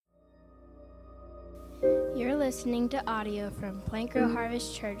You're listening to audio from Plank Row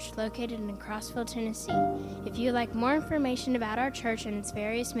Harvest Church located in Crossville, Tennessee. If you'd like more information about our church and its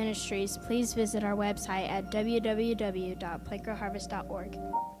various ministries, please visit our website at www.plankrowharvest.org.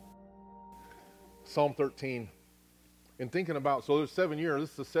 Psalm 13. And thinking about, so there's 7 years,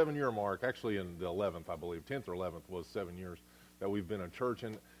 this is the 7-year mark, actually in the 11th, I believe, 10th or 11th was 7 years that we've been a church.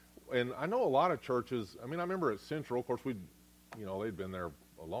 And I know a lot of churches, I remember at Central, of course, they'd been there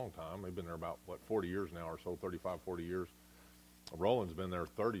a long time. They've been there about, 40 years now or so, 35, 40 years. Roland's been there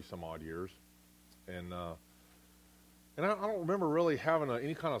 30 some odd years. And I don't remember really having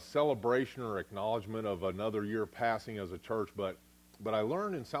any kind of celebration or acknowledgement of another year passing as a church, but I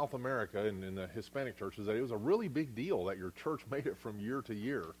learned in South America and in the Hispanic churches that it was a really big deal that your church made it from year to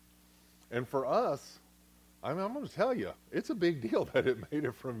year. And for us, I'm going to tell you, it's a big deal that it made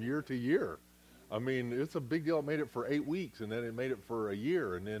it from year to year. It's a big deal. It made it for 8 weeks, and then it made it for a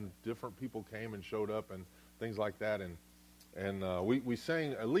year, and then different people came and showed up and things like that. And we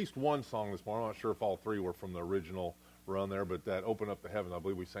sang at least one song this morning. I'm not sure if all three were from the original run there, but that Open Up the Heavens, I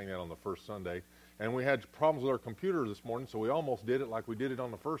believe we sang that on the first Sunday. And we had problems with our computer this morning, so we almost did it like we did it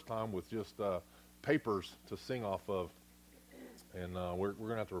on the first time with just papers to sing off of. And we're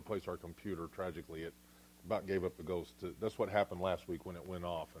going to have to replace our computer. Tragically, it about gave up the ghost. That's what happened last week when it went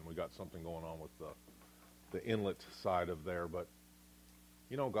off, and we got something going on with the inlet side of there. But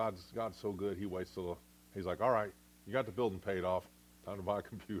God's so good. He waits till he's like, all right, you got the building paid off. Time to buy a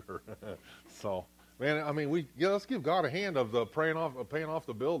computer. So, man, let's give God a hand of the paying off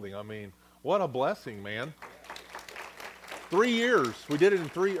the building. What a blessing, man. 3 years. We did it in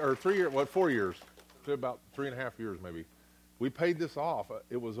 4 years? About 3.5 years, maybe. We paid this off.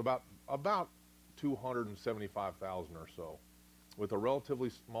 It was about $275,000 or so with a relatively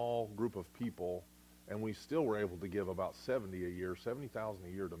small group of people, and we still were able to give about $70,000 a year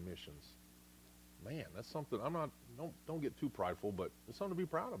to missions. Man, that's something. Don't get too prideful, but it's something to be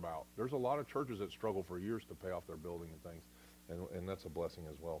proud about. There's a lot of churches that struggle for years to pay off their building and things, and that's a blessing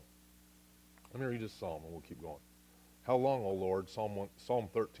as well. Let me read this psalm and we'll keep going. How long, O Lord, Psalm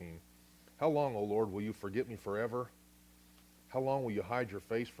 13, how long, O Lord, will you forget me forever? How long will you hide your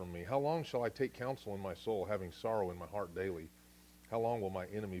face from me? How long shall I take counsel in my soul, having sorrow in my heart daily? How long will my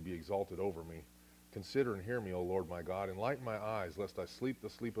enemy be exalted over me? Consider and hear me, O Lord my God. Enlighten my eyes, lest I sleep the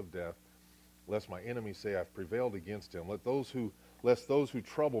sleep of death, lest my enemies say I've prevailed against him. Lest those who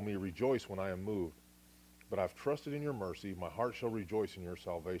trouble me rejoice when I am moved. But I've trusted in your mercy. My heart shall rejoice in your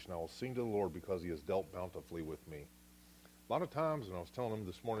salvation. I will sing to the Lord because he has dealt bountifully with me. A lot of times, and I was telling them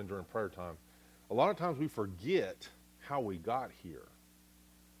this morning during prayer time, a lot of times we forget how we got here.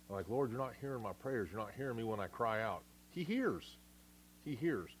 I'm like, Lord, you're not hearing my prayers. You're not hearing me when I cry out. He hears. He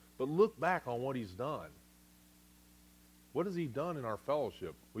hears. But look back on what he's done. What has he done in our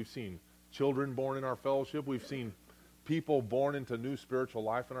fellowship? We've seen children born in our fellowship. We've seen people born into new spiritual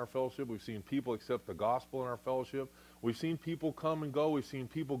life in our fellowship. We've seen people accept the gospel in our fellowship. We've seen people come and go. We've seen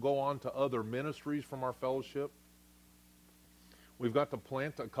people go on to other ministries from our fellowship. We've got to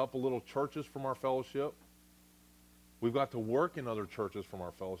plant a couple little churches from our fellowship. We've got to work in other churches from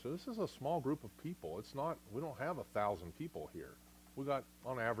our fellowship. This is a small group of people. We don't have 1,000 people here. We got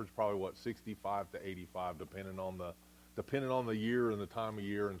on average probably 65 to 85 depending on the year and the time of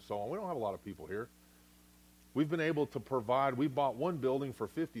year and so on. We don't have a lot of people here. We've been able to provide, we bought one building for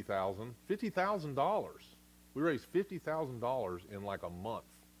 $50,000. We raised $50,000 in like a month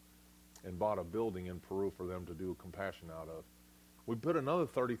and bought a building in Peru for them to do compassion out of. We put another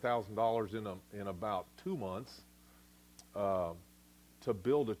 $30,000 in about 2 months to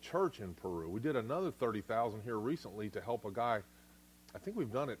build a church in Peru. We did another $30,000 here recently to help a guy. I think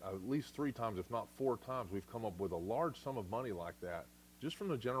we've done it at least 3 times, if not 4 times. We've come up with a large sum of money like that, just from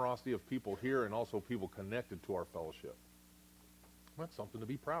the generosity of people here and also people connected to our fellowship. That's something to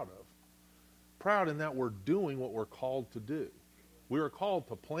be proud of. Proud in that we're doing what we're called to do. We are called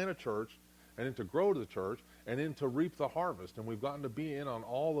to plant a church and then to grow to the church and then to reap the harvest. And we've gotten to be in on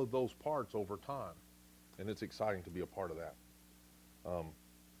all of those parts over time. And it's exciting to be a part of that.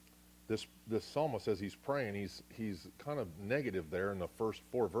 This psalmist, as he's praying, he's kind of negative there in the first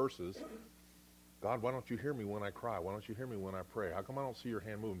 4 verses. God, why don't you hear me when I cry? Why don't you hear me when I pray? How come I don't see your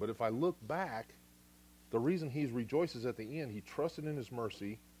hand moving? But if I look back, the reason he rejoices at the end, he trusted in his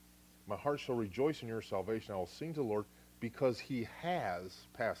mercy. My heart shall rejoice in your salvation. I will sing to the Lord because he has,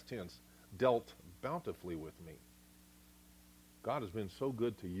 past tense, dealt bountifully with me. God has been so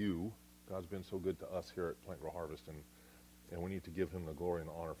good to you. God's been so good to us here at Plank Row Harvest, and we need to give him the glory and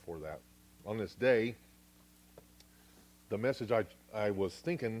the honor for that. On this day, the message I was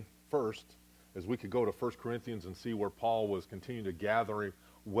thinking first is we could go to 1 Corinthians and see where Paul was continuing to gather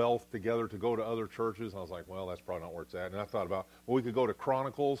wealth together to go to other churches. And I was like, well, that's probably not where it's at. And I thought about, well, we could go to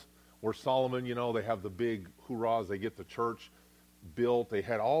Chronicles, where Solomon, they have the big hoorahs. They get the church built. They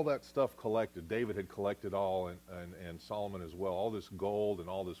had all that stuff collected. David had collected all, and Solomon as well. All this gold and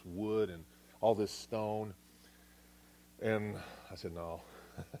all this wood and all this stone. And I said, no.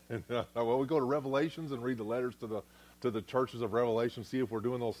 And well, we go to Revelations and read the letters to the churches of Revelation, see if we're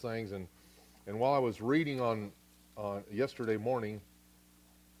doing those things. And while I was reading on yesterday morning,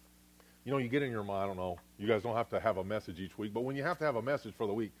 you get in your mind, I don't know, you guys don't have to have a message each week, but when you have to have a message for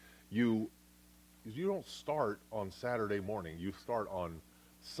the week, you don't start on Saturday morning. You start on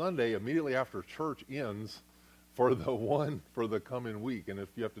Sunday immediately after church ends for the coming week. And if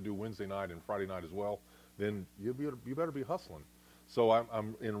you have to do Wednesday night and Friday night as well, then you better be hustling. So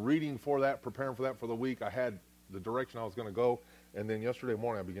I'm in reading for that, preparing for that for the week. I had the direction I was going to go, and then yesterday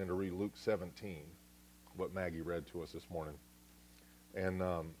morning I began to read Luke 17, what Maggie read to us this morning. And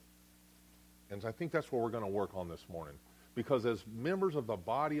I think that's what we're going to work on this morning. Because as members of the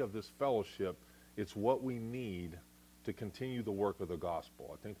body of this fellowship, it's what we need to continue the work of the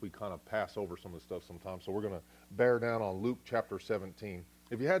gospel. I think we kind of pass over some of the stuff sometimes, so we're going to bear down on Luke chapter 17.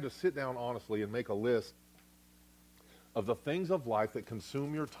 If you had to sit down honestly and make a list of the things of life that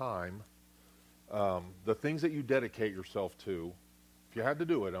consume your time, the things that you dedicate yourself to, if you had to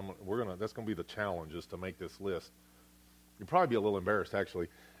do it, that's going to be the challenge, is to make this list. You'd probably be a little embarrassed, actually.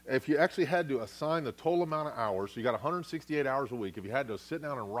 If you actually had to assign the total amount of hours, so you got 168 hours a week, if you had to sit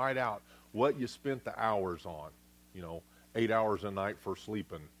down and write out what you spent the hours on, 8 hours a night for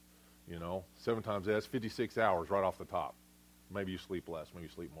sleeping, 7 times that's 56 hours right off the top. Maybe you sleep less, maybe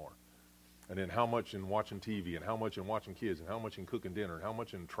you sleep more. And then how much in watching TV, and how much in watching kids, and how much in cooking dinner, and how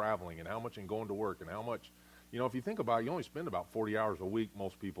much in traveling, and how much in going to work, and how much, if you think about it, you only spend about 40 hours a week,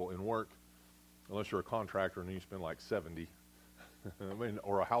 most people, in work, unless you're a contractor, and then you spend like 70.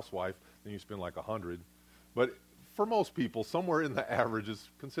 Or a housewife, then you spend like 100. But for most people, somewhere in the average is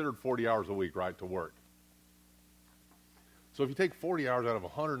considered 40 hours a week, right, to work. So if you take 40 hours out of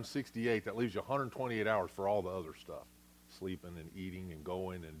 168, that leaves you 128 hours for all the other stuff, sleeping and eating and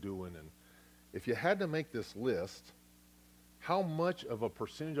going and doing. And if you had to make this list, how much of a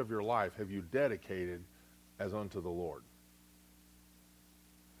percentage of your life have you dedicated as unto the Lord?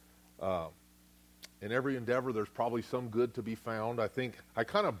 In every endeavor, there's probably some good to be found. I think I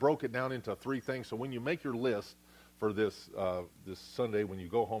kind of broke it down into 3 things. So when you make your list for this Sunday, when you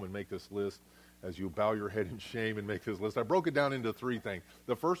go home and make this list, as you bow your head in shame and make this list, I broke it down into 3 things.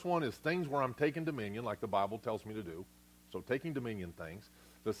 The first one is things where I'm taking dominion, like the Bible tells me to do. So taking dominion things.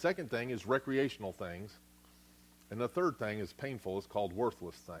 The second thing is recreational things. And the third thing is painful. It's called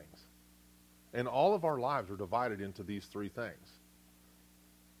worthless things. And all of our lives are divided into these 3 things.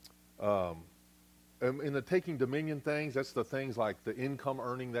 In the taking dominion things, that's the things like the income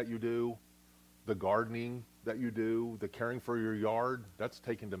earning that you do, the gardening that you do, the caring for your yard. That's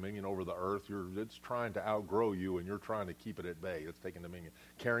taking dominion over the earth. It's trying to outgrow you, and you're trying to keep it at bay. That's taking dominion.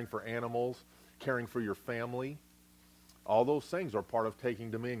 Caring for animals, caring for your family. All those things are part of taking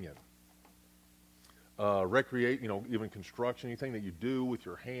dominion. Recreate, even construction, anything that you do with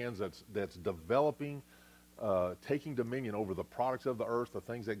your hands that's developing, taking dominion over the products of the earth, the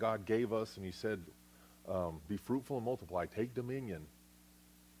things that God gave us. And he said, be fruitful and multiply, take dominion,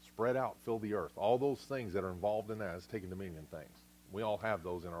 spread out, fill the earth. All those things that are involved in that is taking dominion things. We all have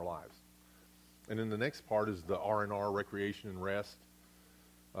those in our lives. And then the next part is the R&R, recreation and rest.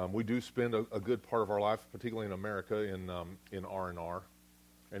 We do spend a good part of our life, particularly in America, in R&R.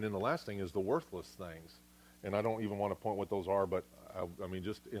 And then the last thing is the worthless things. And I don't even want to point what those are, but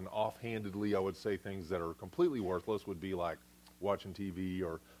just in offhandedly, I would say things that are completely worthless would be like watching TV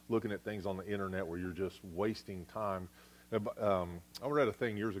or looking at things on the internet where you're just wasting time. I read a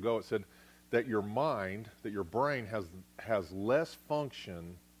thing years ago. It said that your mind, that your brain has less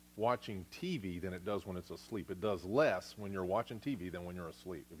function watching TV than it does when it's asleep. It does less when you're watching TV than when you're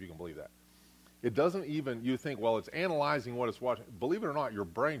asleep, if you can believe that. It doesn't even, you think, well, it's analyzing what it's watching. Believe it or not, your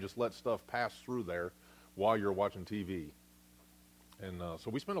brain just lets stuff pass through there while you're watching TV. And so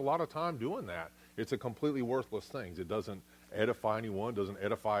we spend a lot of time doing that. It's a completely worthless thing. It doesn't edify anyone, doesn't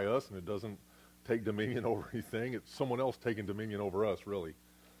edify us, and it doesn't take dominion over anything. It's someone else taking dominion over us, really.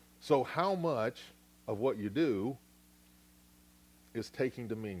 So how much of what you do is taking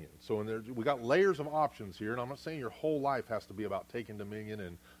dominion? So we got layers of options here, and I'm not saying your whole life has to be about taking dominion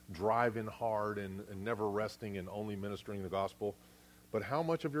and driving hard and never resting and only ministering the gospel. But how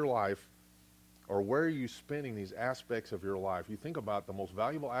much of your life, or where are you spending these aspects of your life? You think about the most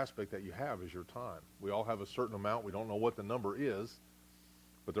valuable aspect that you have is your time. We all have a certain amount. We don't know what the number is,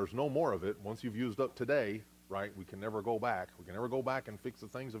 but there's no more of it. Once you've used up today, right? We can never go back. We can never go back and fix the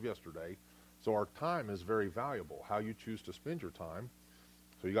things of yesterday. So our time is very valuable, how you choose to spend your time.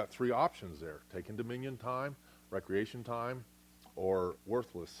 So you got three options there: taking dominion time, recreation time, or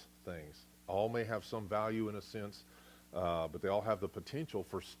worthless things. All may have some value in a sense, but they all have the potential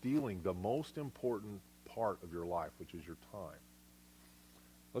for stealing the most important part of your life, which is your time.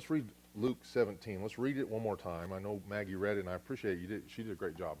 Let's read Luke 17. Let's read it one more time. I know Maggie read it, and I appreciate it. She did a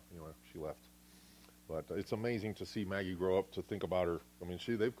great job. Anyway, she left. But it's amazing to see Maggie grow up, to think about her. I mean,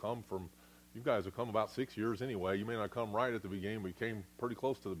 they've come from, you guys have come about 6 years anyway. You may not come right at the beginning, but you came pretty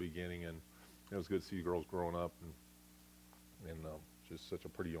close to the beginning, and it was good to see you girls growing up. And she's such a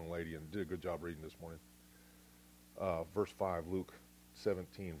pretty young lady, and did a good job reading this morning. Verse 5, Luke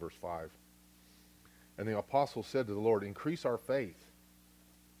 17, verse 5. And the apostle said to the Lord, "Increase our faith."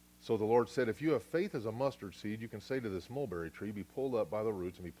 So the Lord said, "If you have faith as a mustard seed, you can say to this mulberry tree, be pulled up by the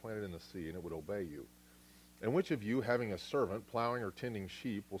roots and be planted in the sea, and it would obey you. And which of you, having a servant plowing or tending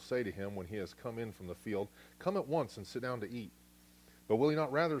sheep, will say to him when he has come in from the field, come at once and sit down to eat? But will he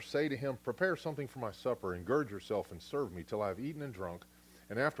not rather say to him, prepare something for my supper, and gird yourself and serve me till I have eaten and drunk,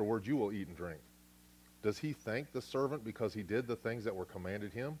 and afterward you will eat and drink? Does he thank the servant because he did the things that were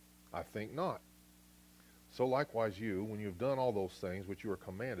commanded him? I think not. So likewise you, when you have done all those things which you are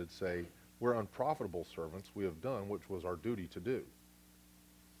commanded, say, we're unprofitable servants, we have done which was our duty to do."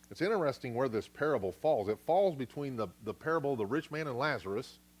 It's interesting where this parable falls. It falls between the parable of the rich man and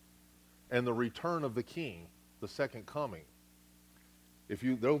Lazarus and the return of the king, the second coming.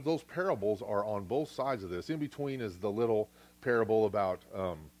 Those parables are on both sides of this. In between is the little parable about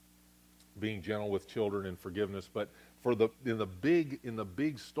being gentle with children and forgiveness. But in the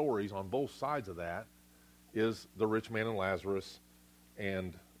big stories on both sides of that is the rich man and Lazarus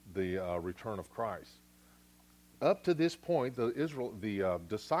and the return of Christ. Up to this point, the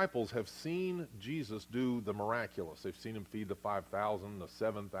disciples have seen Jesus do the miraculous. They've seen him feed the 5,000, the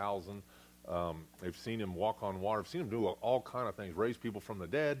 7,000. They've seen him walk on water. They've seen him do all kind of things, raise people from the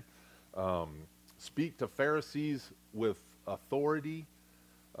dead, speak to Pharisees with authority.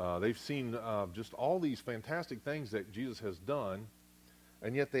 They've seen just all these fantastic things that Jesus has done,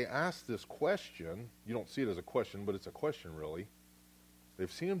 and yet they ask this question. You don't see it as a question, but it's a question really.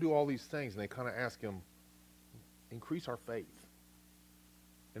 They've seen him do all these things, and they kind of ask him, increase our faith.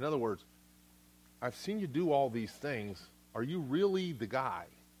 In other words, I've seen you do all these things. Are you really the guy?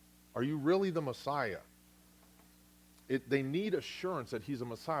 Are you really the Messiah? They need assurance that he's a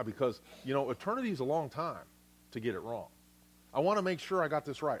Messiah because, eternity is a long time to get it wrong. I want to make sure I got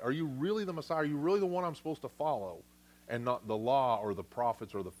this right. Are you really the Messiah? Are you really the one I'm supposed to follow and not the law or the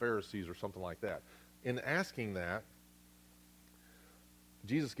prophets or the Pharisees or something like that? In asking that,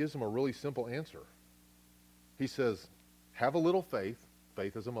 Jesus gives them a really simple answer. He says, have a little faith,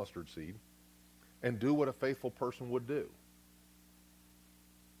 faith as a mustard seed, and do what a faithful person would do.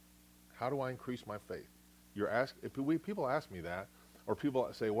 How do I increase my faith? People ask me that, or people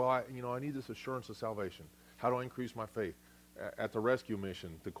say, well, I need this assurance of salvation. How do I increase my faith? At the rescue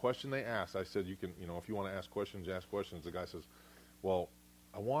mission, the question they asked, I said, you can, if you want to ask questions, ask questions. The guy says, well,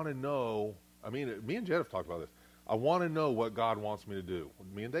 I want to know, me and Jed have talked about this. I want to know what God wants me to do.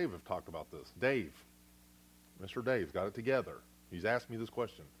 Me and Dave have talked about this. Mr. Dave's got it together. He's asked me this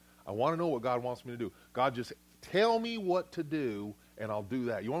question. I want to know what God wants me to do. God, just tell me what to do, and I'll do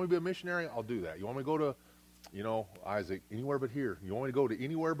that. You want me to be a missionary? I'll do that. You want me to go to, Isaac, anywhere but here? You want me to go to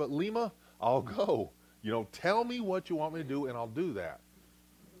anywhere but Lima? I'll go. Tell me what you want me to do, and I'll do that.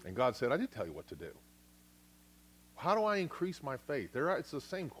 And God said, I did tell you what to do. How do I increase my faith? It's the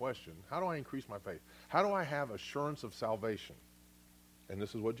same question. How do I increase my faith? How do I have assurance of salvation? And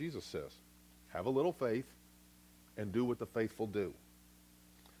this is what Jesus says. Have a little faith and do what the faithful do.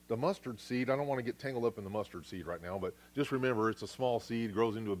 The mustard seed, I don't want to get tangled up in the mustard seed right now, but just remember it's a small seed,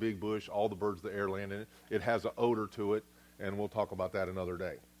 grows into a big bush, all the birds of the air land in it. It has an odor to it, and we'll talk about that another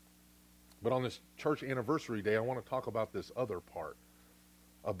day. But on this church anniversary day, I want to talk about this other part,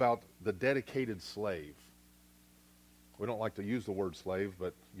 about the dedicated slave. We don't like to use the word slave,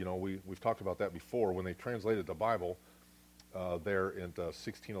 but we've talked about that before. When they translated the Bible there in the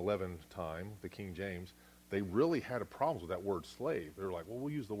 1611 time, the King James, they really had a problem with that word slave. They were like, well,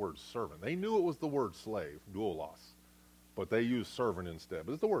 we'll use the word servant. They knew it was the word slave, doulos, but they used servant instead.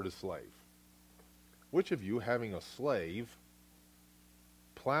 But the word is slave. Which of you, having a slave,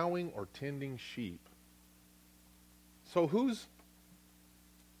 plowing or tending sheep? So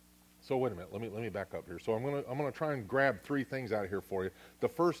wait a minute. Let me back up here. So I'm gonna try and grab three things out of here for you. The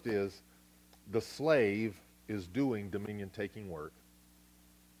first is the slave is doing dominion-taking work.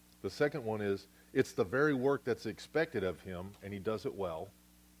 The second one is it's the very work that's expected of him, and he does it well.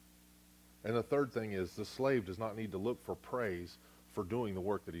 And the third thing is the slave does not need to look for praise for doing the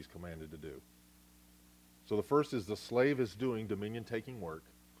work that he's commanded to do. So the first is the slave is doing dominion-taking work.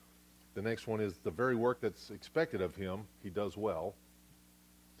 The next one is the very work that's expected of him, he does well.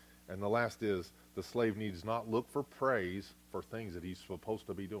 And the last is the slave needs not look for praise for things that he's supposed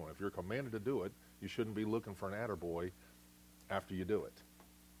to be doing. If you're commanded to do it, you shouldn't be looking for an attaboy after you do it.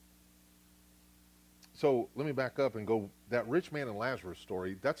 So let me back up and go, that rich man and Lazarus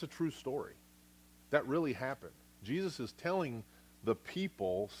story, that's a true story. That really happened. Jesus is telling the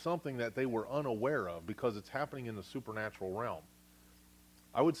people something that they were unaware of because it's happening in the supernatural realm.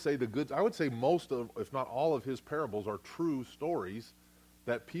 I would say most of, if not all of his parables are true stories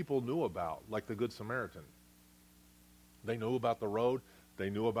that people knew about, like the Good Samaritan. They knew about the road, they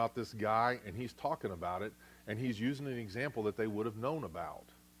knew about this guy, and he's talking about it, and he's using an example that they would have known about.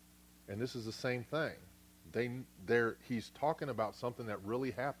 And this is the same thing. He's talking about something that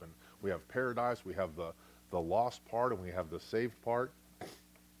really happened. We have paradise, we have the lost part, and we have the saved part.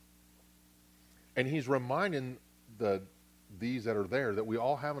 And he's reminding these that are there that we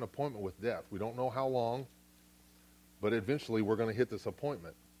all have an appointment with death. We don't know how long, but eventually we're going to hit this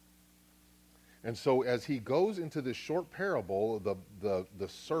appointment. And so as he goes into this short parable, the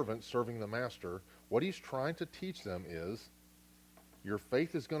servant serving the master, what he's trying to teach them is your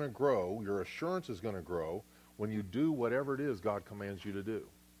faith is going to grow, your assurance is going to grow when you do whatever it is God commands you to do.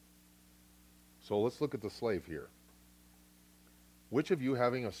 So let's look at the slave here. Which of you,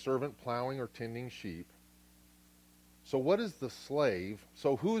 having a servant plowing or tending sheep? So what is the slave?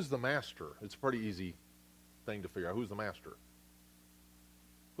 So who is the master? It's a pretty easy thing to figure out. Who's the master?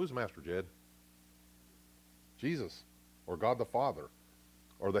 Who's the master, Jed? Jesus, or God the Father,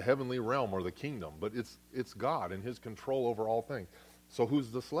 or the heavenly realm, or the kingdom. But it's God and his control over all things. So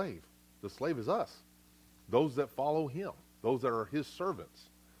who's the slave? The slave is us. Those that follow him. Those that are his servants.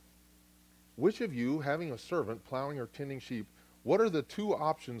 Which of you, having a servant plowing or tending sheep, what are the two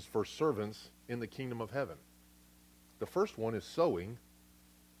options for servants in the kingdom of heaven? The first one is sowing,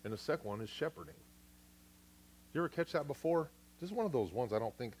 and the second one is shepherding. You ever catch that before? This is one of those ones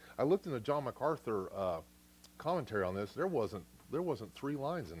I looked in the John MacArthur commentary on this. There wasn't 3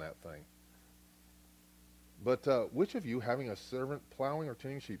 lines in that thing. But which of you, having a servant plowing or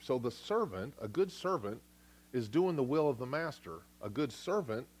tending sheep? So the servant, a good servant, is doing the will of the master. A good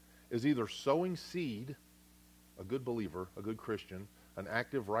servant is either sowing seed, a good believer, a good Christian, an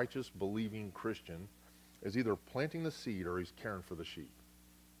active, righteous, believing Christian, is either planting the seed or he's caring for the sheep.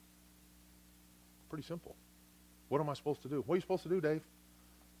 Pretty simple. What am I supposed to do? What are you supposed to do, Dave?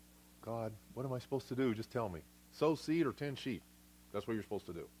 God, what am I supposed to do? Just tell me. Sow seed or tend sheep. That's what you're supposed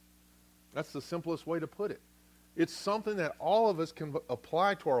to do. That's the simplest way to put it. It's something that all of us can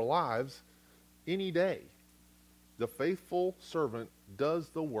apply to our lives any day. The faithful servant does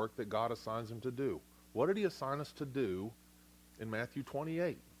the work that God assigns him to do. What did he assign us to do in Matthew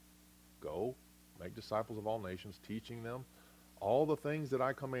 28? Go, make disciples of all nations, teaching them all the things that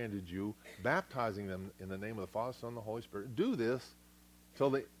I commanded you, baptizing them in the name of the Father, Son, and the Holy Spirit. Do this till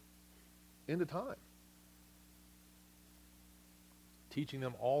the end of time. Teaching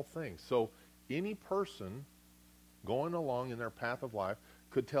them all things. So any person going along in their path of life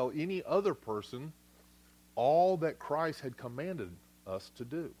could tell any other person all that Christ had commanded us to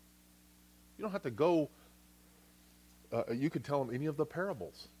do. You don't have to go, you could tell them any of the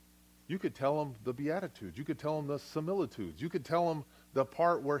parables. You could tell them the Beatitudes. You could tell them the similitudes. You could tell them the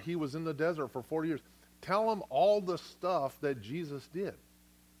part where he was in the desert for 40 years. Tell them all the stuff that Jesus did.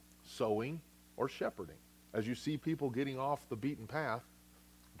 Sowing or shepherding. As you see people getting off the beaten path,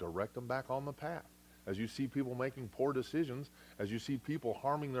 direct them back on the path. As you see people making poor decisions, as you see people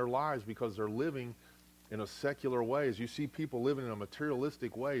harming their lives because they're living in a secular way, as you see people living in a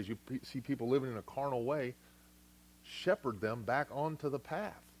materialistic way, as you see people living in a carnal way, shepherd them back onto the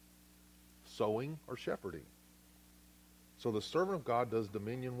path. Sowing or shepherding. So the servant of God does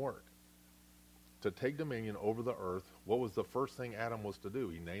dominion work. To take dominion over the earth, what was the first thing Adam was to do?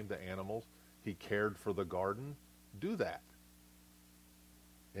 He named the animals. He cared for the garden. Do that.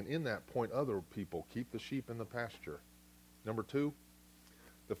 And in that, point other people. Keep the sheep in the pasture. Number 2,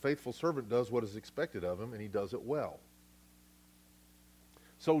 the faithful servant does what is expected of him, and he does it well.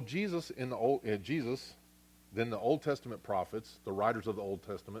 So Jesus, then the Old Testament prophets, the writers of the Old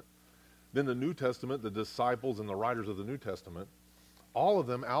Testament, then the New Testament, the disciples and the writers of the New Testament, all of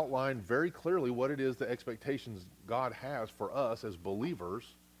them outline very clearly what it is, the expectations God has for us as believers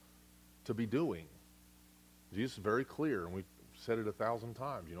to be doing. Jesus is very clear, and we've said it 1,000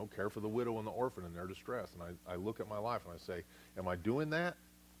 times, care for the widow and the orphan in their distress. And I look at my life and I say, am I doing that?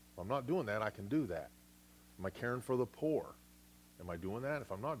 If I'm not doing that, I can do that. Am I caring for the poor? Am I doing that?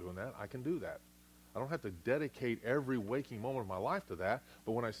 If I'm not doing that, I can do that. I don't have to dedicate every waking moment of my life to that,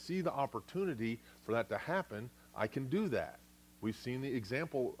 but when I see the opportunity for that to happen, I can do that. We've seen the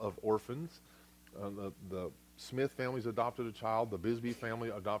example of orphans. The Smith family's adopted a child. The Bisbee family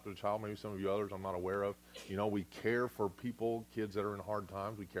adopted a child. Maybe some of you others I'm not aware of. You know, we care for people, kids that are in hard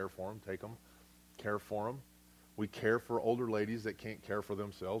times. We care for them, take them, care for them. We care for older ladies that can't care for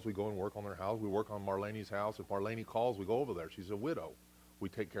themselves. We go and work on their house. We work on Marlene's house. If Marlene calls, we go over there. She's a widow. We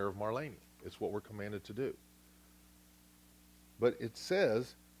take care of Marlene. It's what we're commanded to do. But it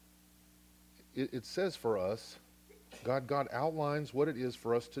says for us, God outlines what it is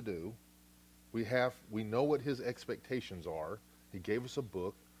for us to do. We know what his expectations are. He gave us a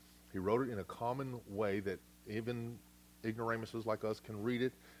book. He wrote it in a common way that even ignoramuses like us can read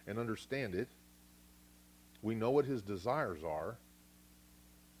it and understand it. We know what his desires are.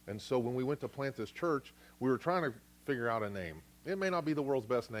 And so when we went to plant this church, we were trying to figure out a name. It may not be the world's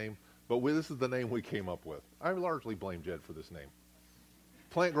best name, but this is the name we came up with. I largely blame Jed for this name.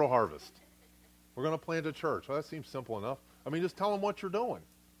 Plant, Grow, Harvest. We're going to plant a church. Well, that seems simple enough. I mean, just tell them what you're doing.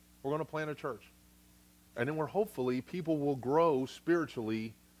 We're going to plant a church. And then hopefully people will grow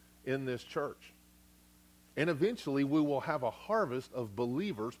spiritually in this church. And eventually we will have a harvest of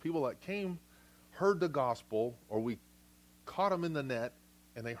believers, people that came, heard the gospel, or we caught them in the net,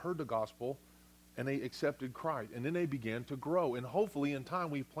 and they heard the gospel, and they accepted Christ. And then they began to grow. And hopefully in time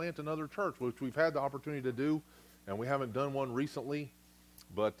we plant another church, which we've had the opportunity to do, and we haven't done one recently,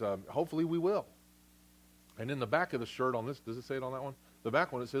 but hopefully we will. And in the back of the shirt on this, does it say it on that one? The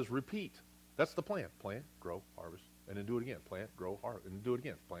back one, it says repeat. That's the plan. Plant, grow, harvest, and then do it again. Plant, grow, harvest, and do it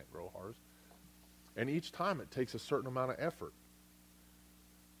again. Plant, grow, harvest. And each time it takes a certain amount of effort.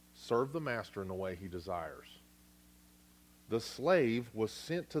 Serve the master in the way he desires. The slave was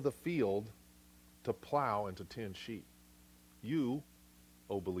sent to the field to plow and to tend sheep. You,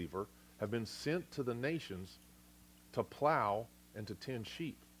 O believer, have been sent to the nations to plow and to tend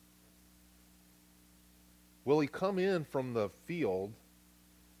sheep. Will he come in from the field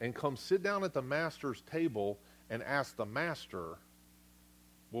and come sit down at the master's table and ask the master,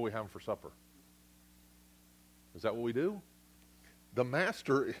 what are we having for supper? Is that what we do? The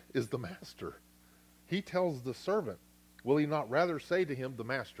master is the master. He tells the servant. Will he not rather say to him, the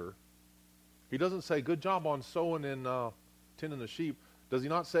master? He doesn't say, good job on sowing and tending the sheep. Does he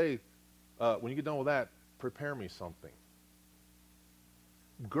not say, when you get done with that, prepare me something?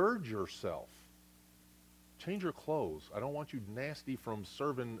 Gird yourself. Change your clothes. I don't want you nasty from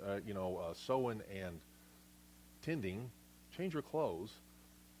serving, sowing and tending. Change your clothes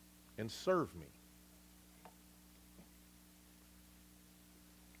and serve me.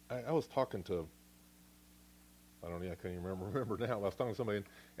 I was talking to, I can't even remember now. I was talking to somebody,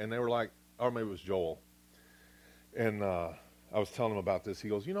 and they were like, or maybe it was Joel. And I was telling him about this. He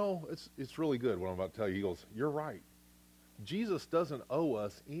goes, it's really good what I'm about to tell you. He goes, you're right. Jesus doesn't owe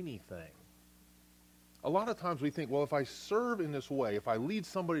us anything. A lot of times we think, well, if I serve in this way, if I lead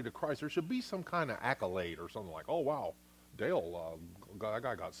somebody to Christ, there should be some kind of accolade or something like, oh, wow, Dale, that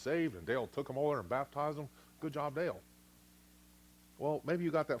guy got saved, and Dale took him over and baptized him. Good job, Dale. Well, maybe you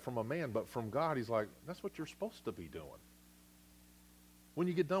got that from a man, but from God, he's like, that's what you're supposed to be doing. When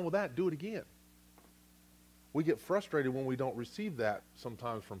you get done with that, do it again. We get frustrated when we don't receive that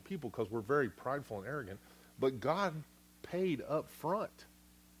sometimes from people because we're very prideful and arrogant, but God paid up front.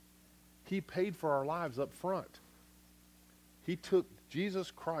 He paid for our lives up front. He took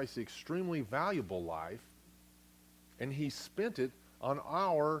Jesus Christ's extremely valuable life and he spent it on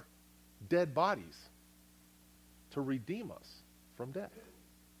our dead bodies to redeem us from death.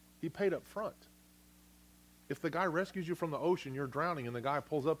 He paid up front. If the guy rescues you from the ocean, you're drowning, and the guy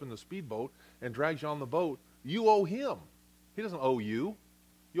pulls up in the speedboat and drags you on the boat, you owe him. He doesn't owe you.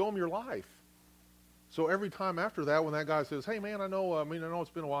 You owe him your life. So every time after that, when that guy says, hey, man, I know it's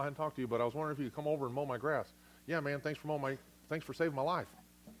been a while, I hadn't talked to you, but I was wondering if you could come over and mow my grass. Yeah, man, thanks for saving my life.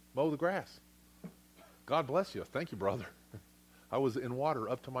 Mow the grass. God bless you. Thank you, brother. I was in water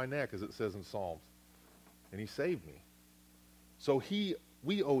up to my neck, as it says in Psalms, and he saved me. So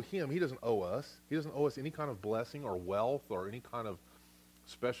we owe him. He doesn't owe us. He doesn't owe us any kind of blessing or wealth or any kind of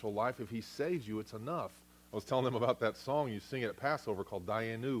special life. If he saves you, it's enough. I was telling them about that song you sing at Passover called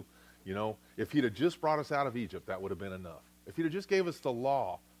Dayenu. If he'd have just brought us out of Egypt, that would have been enough. If he'd have just gave us the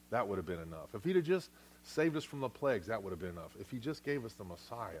law, that would have been enough. If he'd have just saved us from the plagues, that would have been enough. If he just gave us the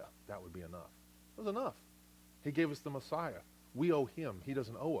Messiah, that would be enough. It was enough. He gave us the Messiah. We owe him. He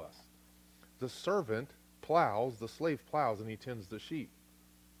doesn't owe us. The servant plows, the slave plows, and he tends the sheep.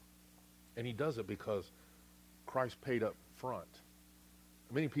 And he does it because Christ paid up front.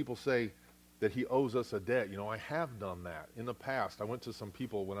 Many people say, that he owes us a debt. I have done that in the past. I went to some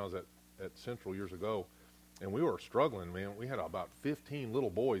people when I was at Central years ago, and we were struggling, man. We had about 15 little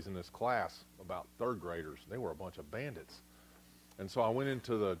boys in this class, about third graders. They were a bunch of bandits. And so I went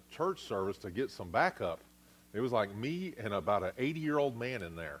into the church service to get some backup. It was like me and about an 80-year-old man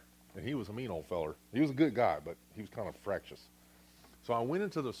in there. And he was a mean old feller. He was a good guy, but he was kind of fractious. So I went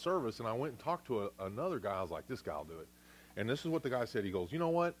into the service, and I went and talked to another guy. I was like, this guy will do it. And this is what the guy said. He goes, you know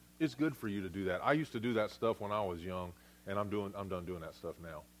what? It's good for you to do that. I used to do that stuff when I was young, and I'm done doing that stuff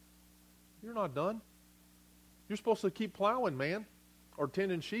now. You're not done. You're supposed to keep plowing, man, or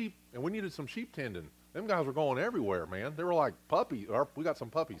tending sheep. And we needed some sheep tending. Them guys were going everywhere, man. They were like puppies. Or we got some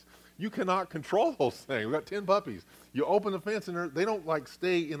puppies. You cannot control those things. We got 10 puppies. You open the fence, and they don't like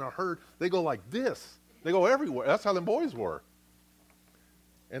stay in a herd. They go like this. They go everywhere. That's how them boys were.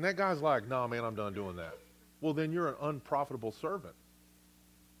 And that guy's like, nah, man, I'm done doing that. Well, then you're an unprofitable servant.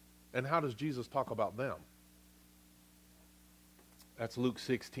 And how does Jesus talk about them? That's Luke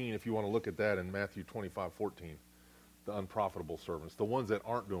 16, if you want to look at that, in Matthew 25:14. The unprofitable servants, the ones that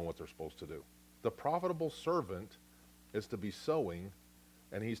aren't doing what they're supposed to do. The profitable servant is to be sowing,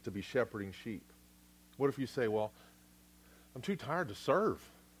 and he's to be shepherding sheep. What if you say, well, I'm too tired to serve.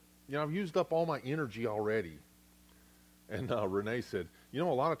 I've used up all my energy already. And Renee said, a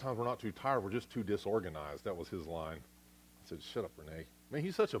lot of times we're not too tired, we're just too disorganized. That was his line. I said, shut up, Renee. Man,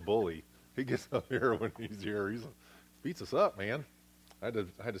 he's such a bully. He gets up here when he's here. He beats us up, man. I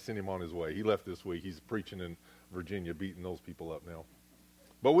had to send him on his way. He left this week. He's preaching in Virginia, beating those people up now.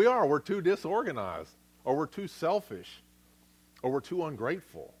 But we're too disorganized, or we're too selfish, or we're too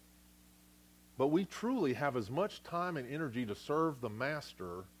ungrateful. But we truly have as much time and energy to serve the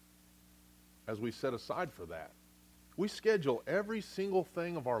Master as we set aside for that. We schedule every single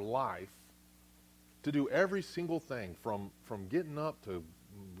thing of our life to do every single thing, from getting up to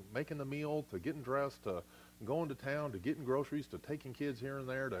making the meal, to getting dressed, to going to town, to getting groceries, to taking kids here and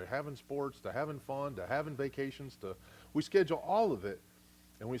there, to having sports, to having fun, to having vacations. We schedule all of it,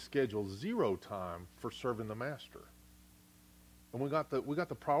 and we schedule zero time for serving the Master. And we got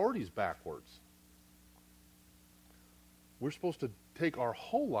the priorities backwards. We're supposed to take our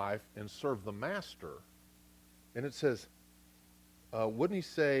whole life and serve the Master. And it says, wouldn't he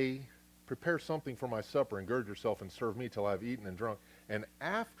say, prepare something for my supper and gird yourself and serve me till I've eaten and drunk, and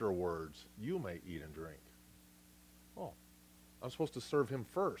afterwards you may eat and drink. Oh, I'm supposed to serve him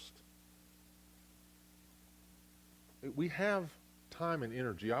first. We have time and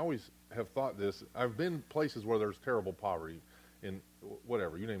energy. I always have thought this. I've been places where there's terrible poverty in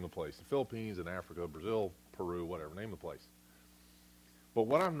whatever, you name the place. The Philippines, in Africa, Brazil, Peru, whatever, name the place. But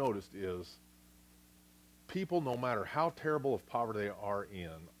what I've noticed is people, no matter how terrible of poverty they are in,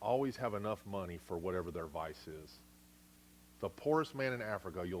 always have enough money for whatever their vice is. The poorest man in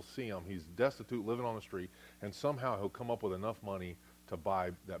Africa, you'll see him, he's destitute, living on the street, and somehow he'll come up with enough money to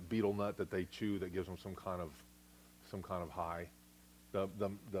buy that betel nut that they chew that gives them some kind of high. The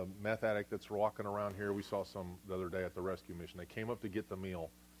meth addict that's walking around here, we saw some the other day at the rescue mission. They came up to get the meal,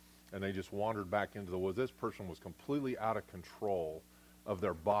 and they just wandered back into the woods. This person was completely out of control of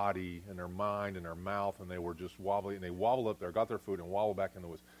their body and their mind and their mouth, and they were just wobbly, and they wobbled up there, got their food, and wobbled back in the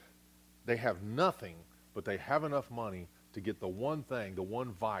woods. They have nothing, but they have enough money to get the one thing, the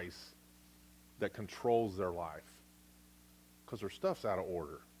one vice that controls their life, because their stuff's out of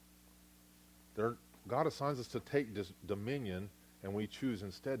order. God assigns us to take this dominion, and we choose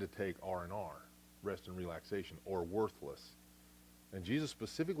instead to take R&R, rest and relaxation, or worthless. And Jesus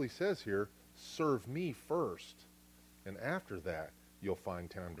specifically says here, serve me first, and after that, you'll find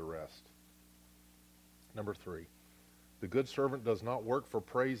time to rest. Number 3, the good servant does not work for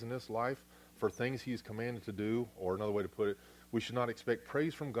praise in this life, for things he is commanded to do, or another way to put it, we should not expect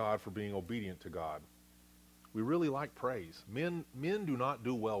praise from God for being obedient to God. We really like praise. Men do not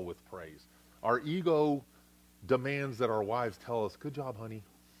do well with praise. Our ego demands that our wives tell us, good job, honey.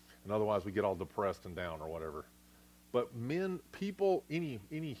 And otherwise we get all depressed and down or whatever. But people, any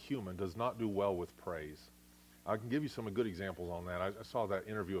human does not do well with praise. I can give you some good examples on that. I saw that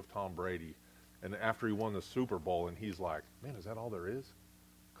interview of Tom Brady, and after he won the Super Bowl, and he's like, man, is that all there is?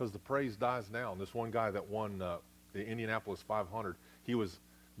 Because the praise dies down. This one guy that won the Indianapolis 500,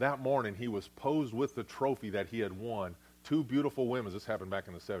 that morning he was posed with the trophy that he had won. 2 beautiful women, this happened back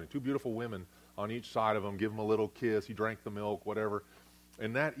in the 70s, 2 beautiful women on each side of him, give him a little kiss, he drank the milk, whatever.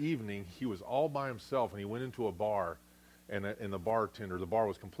 And that evening, he was all by himself, and he went into a bar, and the bar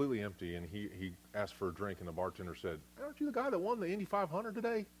was completely empty, and he asked for a drink, and the bartender said, aren't you the guy that won the Indy 500 today?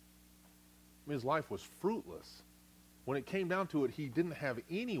 I mean, his life was fruitless. When it came down to it, he didn't have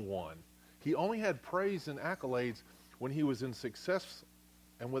anyone. He only had praise and accolades when he was in success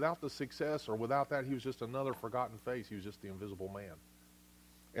And without the success or without that, he was just another forgotten face. He was just the invisible man.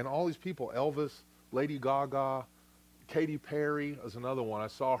 And all these people, Elvis, Lady Gaga, Katy Perry is another one. I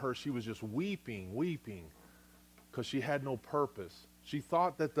saw her. She was just weeping because she had no purpose. She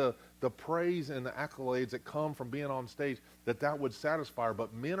thought that the praise and the accolades that come from being on stage, that would satisfy her.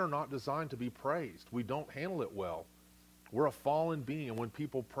 But men are not designed to be praised. We don't handle it well. We're a fallen being, and when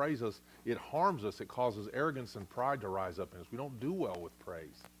people praise us, it harms us. It causes arrogance and pride to rise up in us. We don't do well with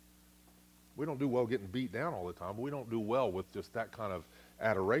praise. We don't do well getting beat down all the time, but we don't do well with just that kind of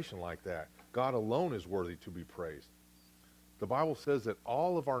adoration like that. God alone is worthy to be praised. The Bible says that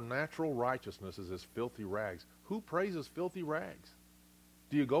all of our natural righteousness is as filthy rags. Who praises filthy rags?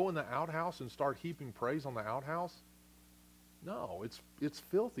 Do you go in the outhouse and start heaping praise on the outhouse? No, it's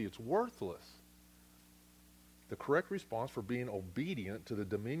filthy. It's worthless. The correct response for being obedient to the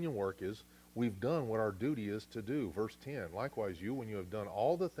dominion work is, we've done what our duty is to do. Verse 10, likewise you, when you have done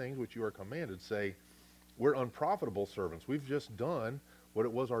all the things which you are commanded, say, we're unprofitable servants. We've just done what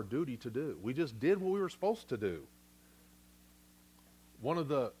it was our duty to do. We just did what we were supposed to do. When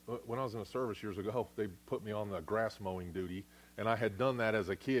I was in a service years ago, they put me on the grass mowing duty, and I had done that as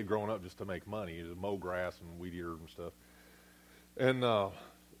a kid growing up just to make money, to mow grass and weed eater and stuff. And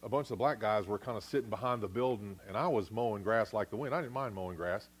a bunch of the black guys were kind of sitting behind the building, and I was mowing grass like the wind. I didn't mind mowing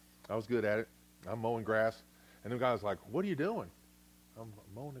grass. I was good at it. I'm mowing grass. And the guy's like, what are you doing? I'm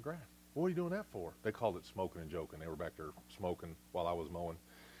mowing the grass. What are you doing that for? They called it smoking and joking. They were back there smoking while I was mowing.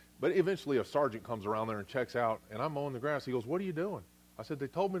 But eventually a sergeant comes around there and checks out, and I'm mowing the grass. He goes, what are you doing? I said, they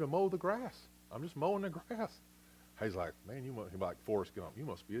told me to mow the grass. I'm just mowing the grass. He's like, man, he's like Forrest Gump. You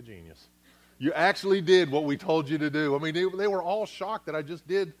must be a genius. You actually did what we told you to do. I mean, they were all shocked that I just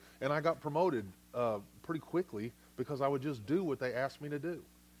did, and I got promoted pretty quickly because I would just do what they asked me to do.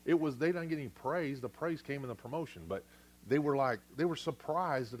 They didn't get any praise. The praise came in the promotion, but they were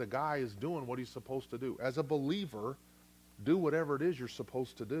surprised that a guy is doing what he's supposed to do. As a believer, do whatever it is you're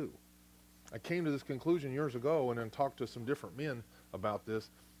supposed to do. I came to this conclusion years ago and then talked to some different men about this.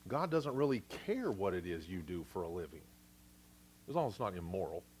 God doesn't really care what it is you do for a living, as long as it's not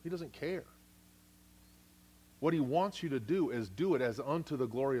immoral. He doesn't care. What he wants you to do is do it as unto the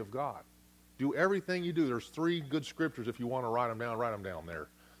glory of God. Do everything you do. There's 3 good scriptures. If you want to write them down there.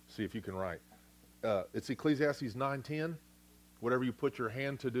 See if you can write. It's Ecclesiastes 9:10. Whatever you put your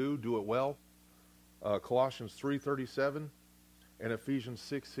hand to do, do it well. Colossians 3:37 and Ephesians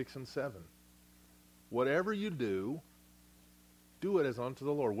 6:6 and 7. Whatever you do, do it as unto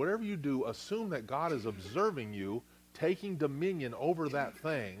the Lord. Whatever you do, assume that God is observing you, taking dominion over that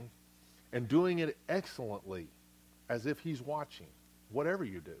thing, and doing it excellently, as if he's watching, whatever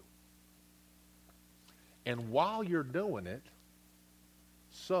you do. And while you're doing it,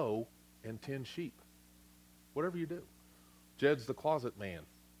 sow and tend sheep. Whatever you do. Jed's the closet man.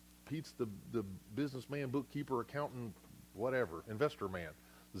 Pete's the businessman, bookkeeper, accountant, whatever, investor man.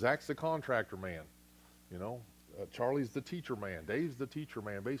 Zach's the contractor man. Charlie's the teacher man. Dave's the teacher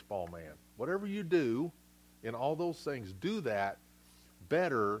man, baseball man. Whatever you do in all those things, do that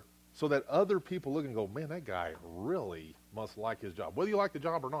better so that other people look and go, man, that guy really must like his job, whether you like the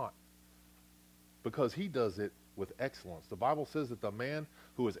job or not, because he does it with excellence. The Bible says that the man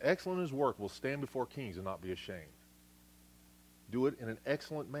who is excellent in his work will stand before kings and not be ashamed. Do it in an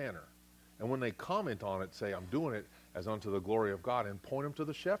excellent manner. And when they comment on it, say, I'm doing it as unto the glory of God, and point them to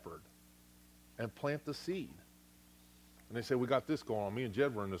the shepherd and plant the seed. And they say, we got this going on. Me and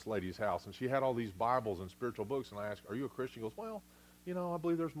Jed were in this lady's house, and she had all these Bibles and spiritual books, and I asked, are you a Christian? She goes, well, I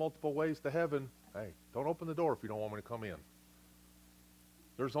believe there's multiple ways to heaven. Hey, don't open the door if you don't want me to come in.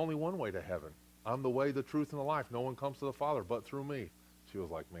 There's only one way to heaven. I'm the way, the truth, and the life. No one comes to the Father but through me. She was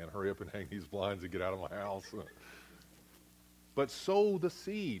like, man, hurry up and hang these blinds and get out of my house. But sow the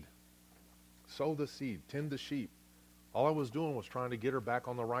seed. Sow the seed. Tend the sheep. All I was doing was trying to get her back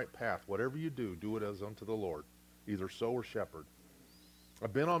on the right path. Whatever you do, do it as unto the Lord. Either sow or shepherd.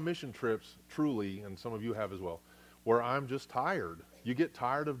 I've been on mission trips, truly, and some of you have as well, where I'm just tired. You get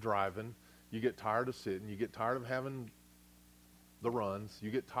tired of driving. You get tired of sitting. You get tired of having the runs. You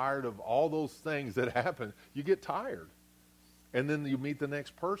get tired of all those things that happen. You get tired. And then you meet the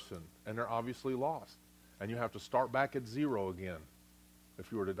next person, and they're obviously lost. And you have to start back at 0 again.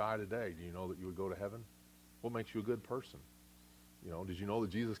 If you were to die today, do you know that you would go to heaven? What makes you a good person? Did you know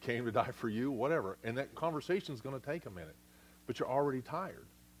that Jesus came to die for you? Whatever. And that conversation is going to take a minute. But you're already tired.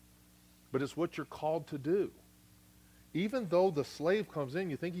 But it's what you're called to do. Even though the slave comes in,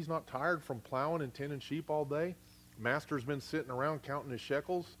 you think he's not tired from plowing and tending sheep all day? Master's been sitting around counting his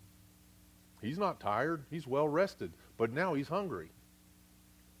shekels. He's not tired. He's well rested. But now he's hungry.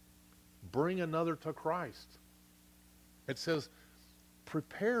 Bring another to Christ. It says,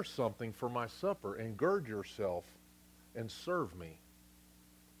 prepare something for my supper and gird yourself and serve me.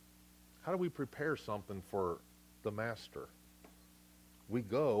 How do we prepare something for the master? We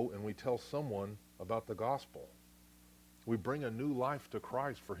go and we tell someone about the gospel. We bring a new life to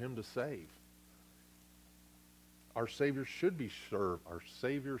Christ for him to save. Our Savior should be served. Our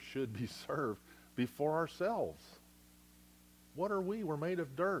Savior should be served before ourselves. What are we? We're made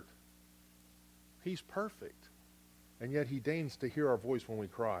of dirt. He's perfect. And yet he deigns to hear our voice when we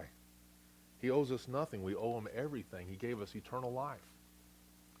cry. He owes us nothing. We owe him everything. He gave us eternal life.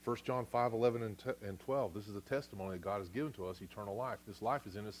 1 John 5:11 and 12. This is the testimony that God has given to us, eternal life. This life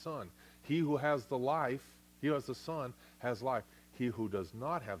is in his Son. He who has the life, he who has the Son, has life. He who does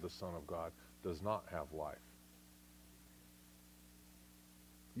not have the Son of God does not have life.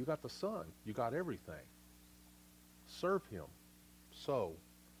 You got the Son. You got everything. Serve him. Sow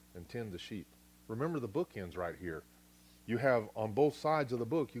and tend the sheep. Remember the bookends right here. You have on both sides of the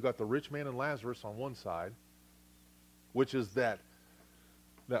book, you got the rich man and Lazarus on one side, which is that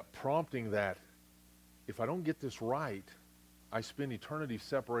prompting that if I don't get this right, I spend eternity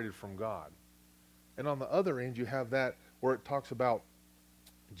separated from God. And on the other end, you have that where it talks about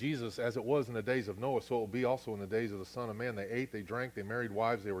Jesus as it was in the days of Noah, so it will be also in the days of the Son of Man. They ate, they drank, they married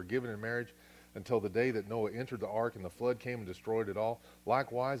wives, they were given in marriage until the day that Noah entered the ark and the flood came and destroyed it all.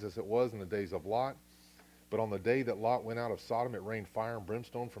 Likewise, as it was in the days of Lot. But on the day that Lot went out of Sodom, it rained fire and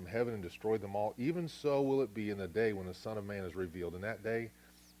brimstone from heaven and destroyed them all. Even so will it be in the day when the Son of Man is revealed. In that day,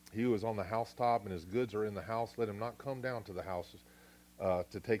 he who is on the housetop and his goods are in the house, let him not come down to the houses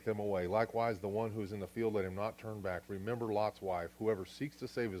to take them away. Likewise, the one who is in the field, let him not turn back. Remember Lot's wife. Whoever seeks to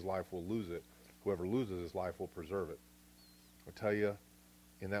save his life will lose it. Whoever loses his life will preserve it. I tell you,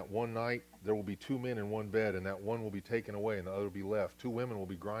 in that one night, there will be two men in one bed, and that one will be taken away, and the other will be left. Two women will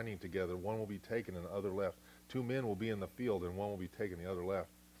be grinding together. One will be taken, and the other left. Two men will be in the field, and one will be taken, the other left.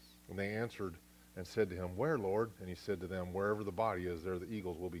 And they answered and said to him, Where, Lord? And he said to them, Wherever the body is, there the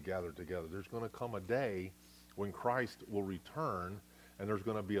eagles will be gathered together. There's going to come a day when Christ will return, and there's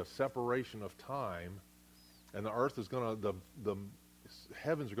going to be a separation of time, and the earth is going to, the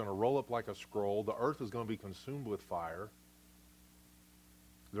heavens are going to roll up like a scroll. The earth is going to be consumed with fire.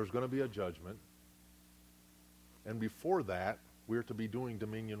 There's going to be a judgment. And before that, we're to be doing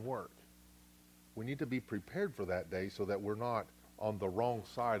dominion work. We need to be prepared for that day so that we're not on the wrong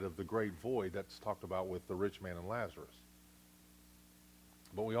side of the great void that's talked about with the rich man and Lazarus.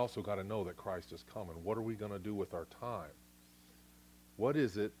 But we also got to know that Christ is coming. What are we going to do with our time? What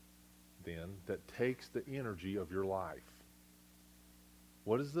is it, then, that takes the energy of your life?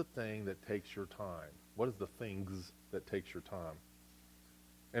 What is the thing that takes your time? What is the things that takes your time?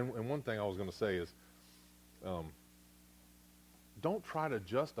 And one thing I was going to say is, don't try to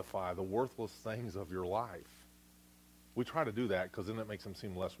justify the worthless things of your life. We try to do that because then it makes them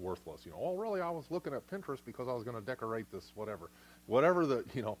seem less worthless. Oh, really, I was looking at Pinterest because I was going to decorate this whatever. Whatever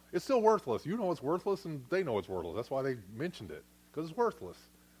it's still worthless. You know it's worthless and they know it's worthless. That's why they mentioned it, because it's worthless.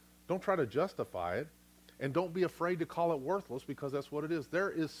 Don't try to justify it, and don't be afraid to call it worthless, because that's what it is.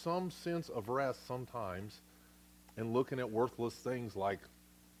 There is some sense of rest sometimes in looking at worthless things like,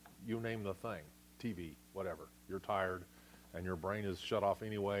 you name the thing, TV, whatever. You're tired and your brain is shut off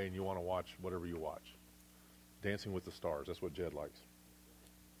anyway and you want to watch whatever you watch. Dancing with the Stars, that's what Jed likes.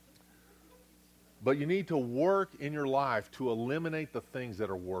 But you need to work in your life to eliminate the things that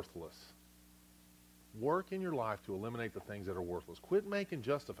are worthless. Work in your life to eliminate the things that are worthless. Quit making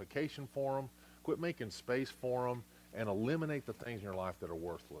justification for them. Quit making space for them, and eliminate the things in your life that are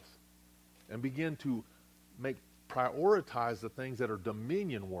worthless. And begin to prioritize the things that are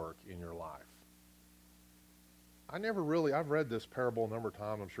dominion work in your life. I've read this parable a number of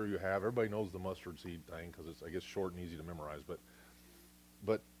times. I'm sure you have. Everybody knows the mustard seed thing because it's, I guess, short and easy to memorize.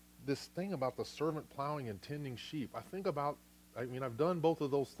 But this thing about the servant plowing and tending sheep, I've done both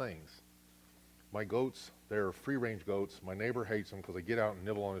of those things. My goats, they're free-range goats. My neighbor hates them because they get out and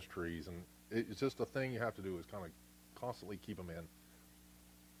nibble on his trees. And it's just a thing you have to do is kind of constantly keep them in.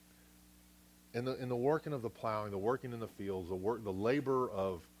 In the working of the plowing, the working in the fields, the labor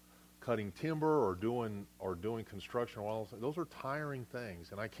of cutting timber or doing construction, those are tiring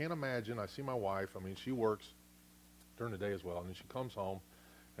things. And I can't imagine. I see my wife. She works during the day as well, and then she comes home,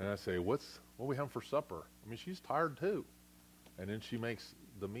 and I say, "What are we having for supper?" She's tired too, and then she makes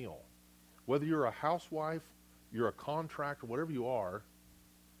the meal. Whether you're a housewife, you're a contractor, whatever you are,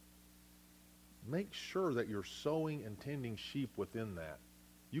 make sure that you're sowing and tending sheep within that.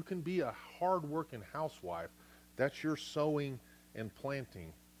 You can be a hard-working housewife. That's your sowing and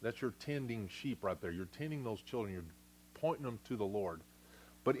planting. That's your tending sheep right there. You're tending those children. You're pointing them to the Lord.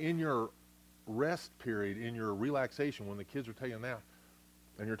 But in your rest period, in your relaxation, when the kids are taking a nap,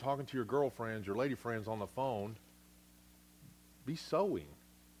 and you're talking to your girlfriends, your lady friends on the phone, be sowing,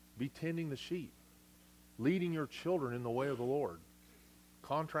 be tending the sheep, leading your children in the way of the Lord.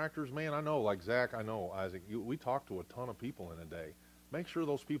 Contractors, man, I know, like Zach, I know, Isaac, we talk to a ton of people in a day. Make sure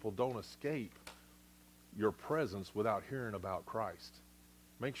those people don't escape your presence without hearing about Christ.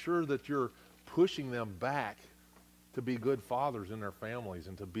 Make sure that you're pushing them back to be good fathers in their families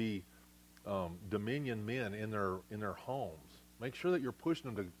and to be dominion men in their homes. Make sure that you're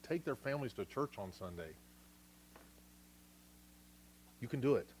pushing them to take their families to church on Sunday. You can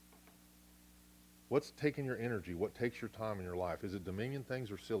do it. What's taking your energy? What takes your time in your life? Is it dominion things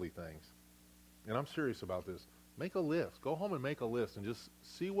or silly things? And I'm serious about this. Make a list. Go home and make a list and just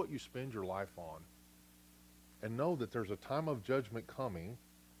see what you spend your life on. And know that there's a time of judgment coming,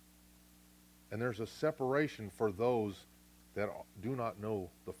 and there's a separation for those that do not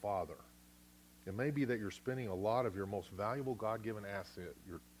know the Father. It may be that you're spending a lot of your most valuable God-given asset,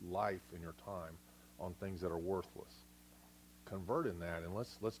 your life and your time, on things that are worthless. Convert in that, and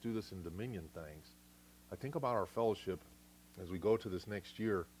let's do this in dominion things. I think about our fellowship as we go to this next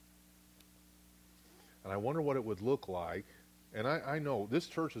year, and I wonder what it would look like. And I know this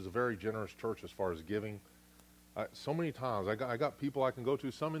church is a very generous church as far as giving. So many times, I got people I can go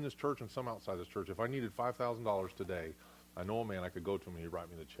to, some in this church and some outside this church. If I needed $5,000 today, I know a man I could go to him and he'd write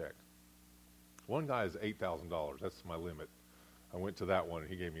me the check. One guy is $8,000. That's my limit. I went to that one and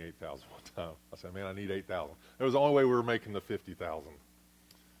he gave me $8,000 one time. I said, man, I need $8,000. It was the only way we were making the $50,000.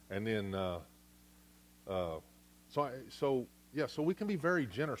 And then, so we can be very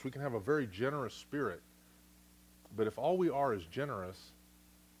generous. We can have a very generous spirit. But if all we are is generous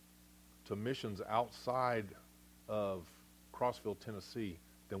to missions outside of Crossville, Tennessee,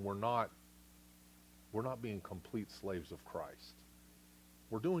 then we're not being complete slaves of Christ.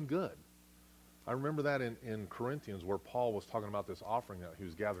 We're doing good. I remember that in Corinthians where Paul was talking about this offering that he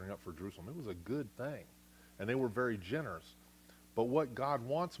was gathering up for Jerusalem. It was a good thing. And they were very generous. But what God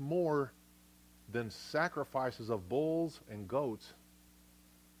wants more than sacrifices of bulls and goats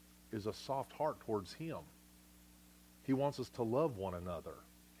is a soft heart towards him. He wants us to love one another.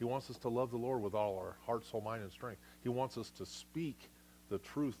 He wants us to love the Lord with all our heart, soul, mind, and strength. He wants us to speak the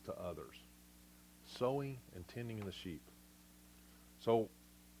truth to others. Sowing and tending the sheep. So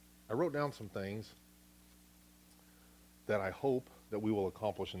I wrote down some things that I hope that we will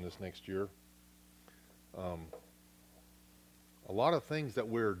accomplish in this next year. A lot of things that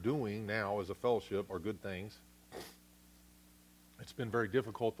we're doing now as a fellowship are good things. It's been very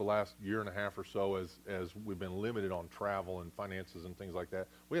difficult the last year and a half or so as we've been limited on travel and finances and things like that.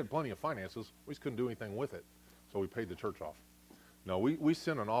 We had plenty of finances. We just couldn't do anything with it. So we paid the church off. No, we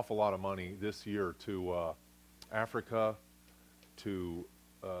sent an awful lot of money this year to Africa, to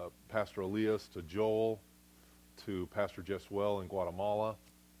Pastor Elias, to Joel, to Pastor Jeswell in Guatemala.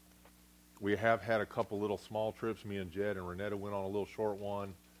 We have had a couple little small trips. Me and Jed and Renetta went on a little short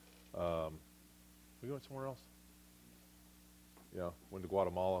one. We going somewhere else? Yeah, went to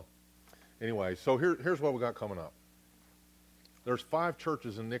Guatemala. Anyway, so here's what we got coming up. There's 5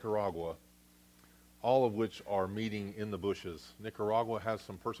 churches in Nicaragua, all of which are meeting in the bushes. Nicaragua has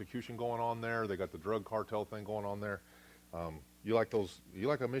some persecution going on there. They got the drug cartel thing going on there. You like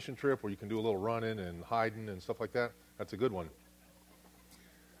a mission trip where you can do a little running and hiding and stuff like that? That's a good one.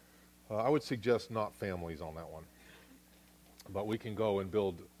 I would suggest not families on that one. But we can go and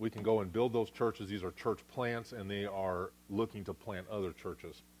build those churches. These are church plants, and they are looking to plant other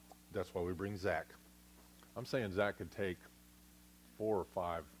churches. That's why we bring Zach. I'm saying Zach could take 4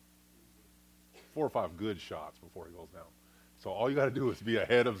 or 5 good shots before he goes down. So all you got to do is be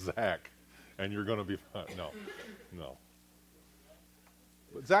ahead of Zach, and you're going to be fine. No.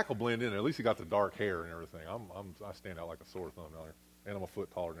 But Zach will blend in. At least he got the dark hair and everything. I stand out like a sore thumb down there, and I'm a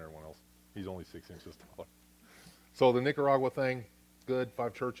foot taller than everyone else. He's only 6 inches taller. So the Nicaragua thing, good,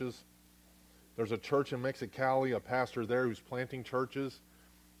 5 churches. There's a church in Mexicali, a pastor there who's planting churches,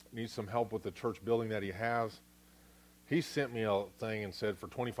 needs some help with the church building that he has. He sent me a thing and said for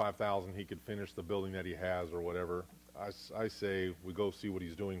 $25,000 he could finish the building that he has or whatever. I say we go see what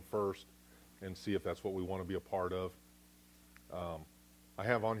he's doing first and see if that's what we want to be a part of. I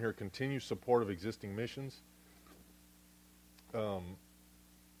have on here continued support of existing missions.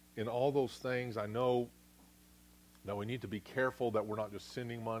 In all those things, I know that we need to be careful that we're not just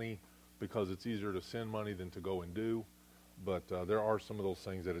sending money because it's easier to send money than to go and do. But there are some of those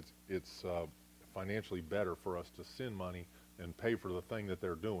things that it's financially better for us to send money and pay for the thing that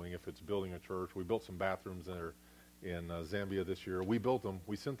they're doing. If it's building a church, we built some bathrooms there in Zambia this year. We built them.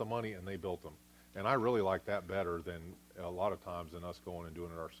 We sent the money and they built them. And I really like that better than a lot of times than us going and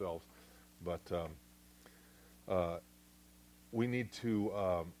doing it ourselves. But we need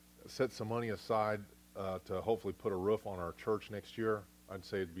to set some money aside to hopefully put a roof on our church next year. I'd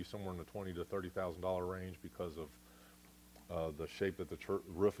say it'd be somewhere in the $20,000 to $30,000 range because of the shape that the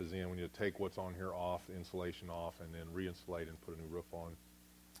roof is in. We need to take what's on here off, the insulation off, and then reinsulate and put a new roof on.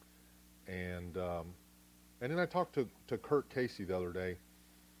 And then I talked to Kurt Casey the other day,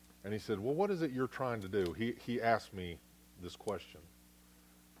 and he said, well, what is it you're trying to do? He asked me this question.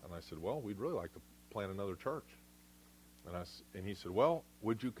 And I said, well, we'd really like to plant another church. And he said, well,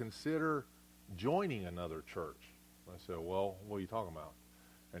 would you consider joining another church? And I said, well, what are you talking about?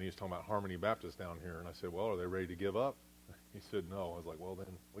 And he was talking about Harmony Baptist down here. And I said, well, are they ready to give up? He said, no. I was like, well, then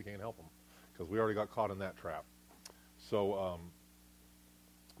we can't help them because we already got caught in that trap. So,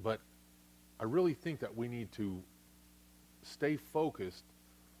 but I really think that we need to stay focused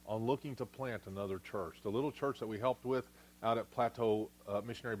on looking to plant another church. The little church that we helped with out at Plateau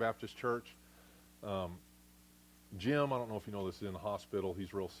Missionary Baptist Church, Jim, I don't know if you know this, is in the hospital.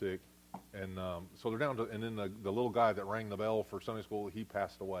 He's real sick. And so they're down to, and then the little guy that rang the bell for Sunday school, he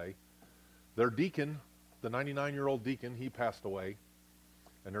passed away. Their deacon, the 99-year-old deacon, he passed away.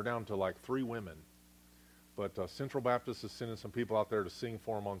 And they're down to like 3 women. But Central Baptist is sending some people out there to sing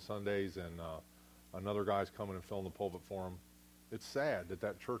for them on Sundays, and another guy's coming and filling the pulpit for them. It's sad that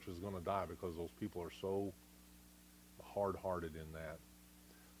that church is going to die because those people are so hard-hearted in that.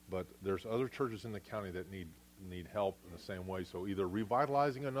 But there's other churches in the county that need help in the same way. So either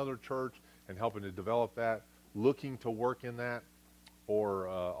revitalizing another church and helping to develop that, looking to work in that, or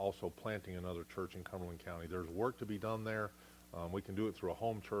also planting another church in Cumberland County. There's work to be done there. We can do it through a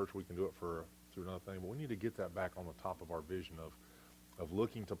home church. We can do it through another thing. But we need to get that back on the top of our vision of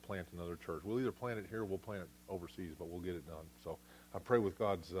looking to plant another church. We'll either plant it here or we'll plant it overseas, but we'll get it done. So I pray with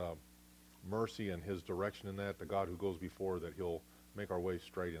God's mercy and his direction in that, the God who goes before, that he'll make our way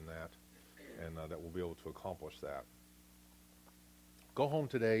straight in that, and that we'll be able to accomplish that. Go home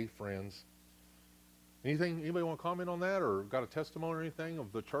today, friends. Anybody want to comment on that, or got a testimony or anything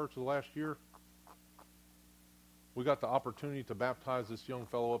of the church of the last year? We got the opportunity to baptize this young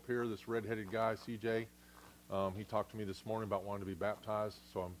fellow up here, this red-headed guy, CJ. He talked to me this morning about wanting to be baptized,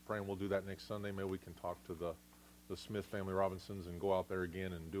 so I'm praying we'll do that next Sunday. Maybe we can talk to the Smith family Robinsons and go out there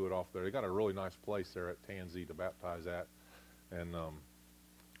again and do it off there. They got a really nice place there at Tansy to baptize at, and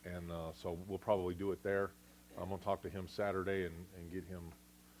so we'll probably do it there. I'm going to talk to him Saturday and get him,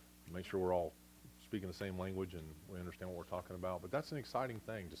 make sure we're all speaking the same language and we understand what we're talking about. But that's an exciting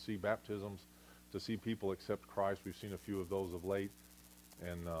thing, to see baptisms, to see people accept Christ. We've seen a few of those of late,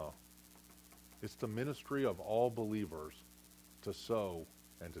 and it's the ministry of all believers to sow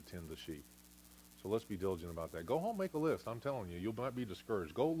and to tend the sheep. So let's be diligent about that. Go home, make a list. I'm telling you, you might be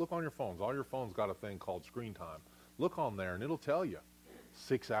discouraged. Go look on your phones. All your phones got a thing called screen time. Look on there, and it'll tell you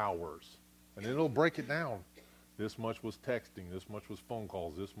 6 hours, and it'll break it down. This much was texting, this much was phone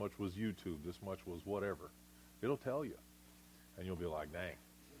calls, this much was YouTube, this much was whatever. It'll tell you, and you'll be like, dang,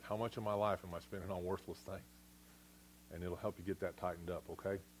 how much of my life am I spending on worthless things? And it'll help you get that tightened up,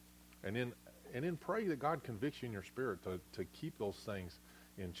 okay? And then pray that God convicts you in your spirit to keep those things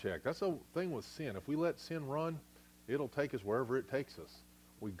in check. That's the thing with sin. If we let sin run, it'll take us wherever it takes us.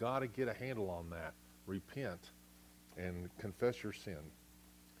 We got to get a handle on that. Repent and confess your sin.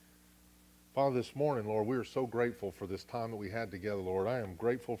 Father, this morning, Lord, we are so grateful for this time that we had together, Lord. I am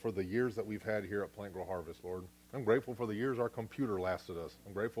grateful for the years that we've had here at Plant Grow Harvest, Lord. I'm grateful for the years our computer lasted us.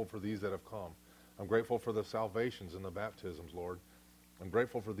 I'm grateful for these that have come. I'm grateful for the salvations and the baptisms, Lord. I'm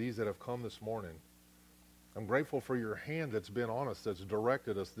grateful for these that have come this morning. I'm grateful for your hand that's been on us, that's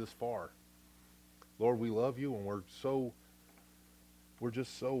directed us this far. Lord, we love you, and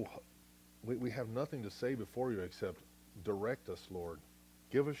we have nothing to say before you except direct us, Lord.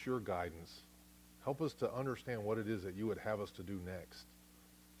 Give us your guidance. Help us to understand what it is that you would have us to do next.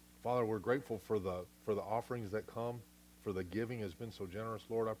 Father, we're grateful for the offerings that come, for the giving has been so generous,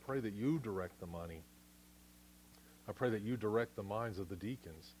 Lord. I pray that you direct the money. I pray that you direct the minds of the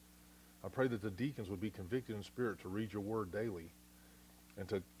deacons. I pray that the deacons would be convicted in spirit to read your word daily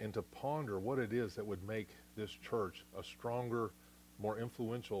and to ponder what it is that would make this church a stronger, more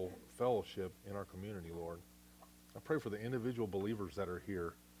influential fellowship in our community, Lord. I pray for the individual believers that are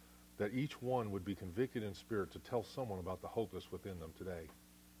here, that each one would be convicted in spirit to tell someone about the hope that's within them today.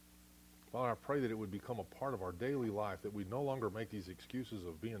 Father, I pray that it would become a part of our daily life, that we no longer make these excuses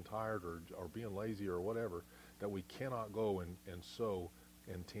of being tired or being lazy or whatever, that we cannot go and sow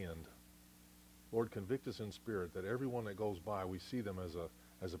and tend. Lord, convict us in spirit that everyone that goes by, we see them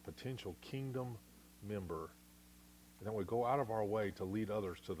as a potential kingdom member, and that we go out of our way to lead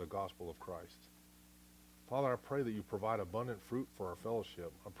others to the gospel of Christ. Father, I pray that you provide abundant fruit for our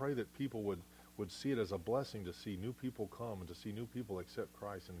fellowship. I pray that people would see it as a blessing to see new people come and to see new people accept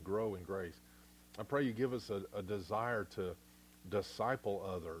Christ and grow in grace. I pray you give us a desire to disciple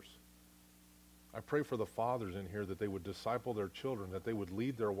others. I pray for the fathers in here that they would disciple their children, that they would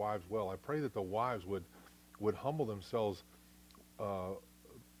lead their wives well. I pray that the wives would humble themselves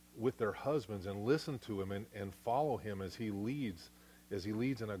with their husbands and listen to him and follow him as he leads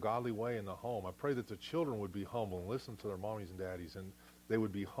in a godly way in the home. I pray that the children would be humble and listen to their mommies and daddies, and they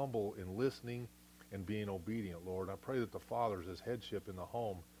would be humble in listening and being obedient, Lord. I pray that the fathers, as headship in the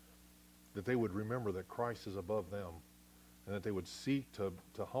home, that they would remember that Christ is above them, and that they would seek to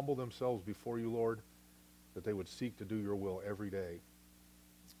humble themselves before you, Lord, that they would seek to do your will every day.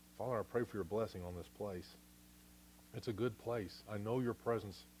 Father, I pray for your blessing on this place. It's a good place. I know your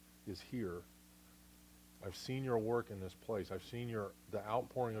presence is here. I've seen your work in this place. I've seen the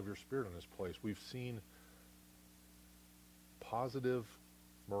outpouring of your Spirit in this place. We've seen positive,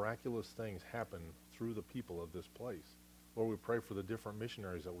 miraculous things happen through the people of this place. Lord, we pray for the different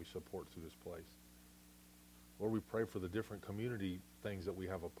missionaries that we support through this place. Lord, we pray for the different community things that we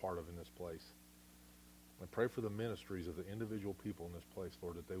have a part of in this place. I pray for the ministries of the individual people in this place,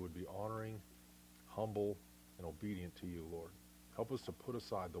 Lord, that they would be honoring, humble, and obedient to you, Lord. Help us to put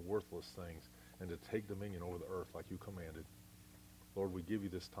aside the worthless things and to take dominion over the earth like you commanded. Lord, we give you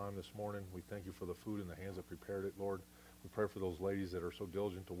this time this morning. We thank you for the food in the hands that prepared it, Lord. We pray for those ladies that are so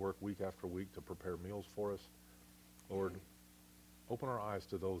diligent to work week after week to prepare meals for us. Lord, open our eyes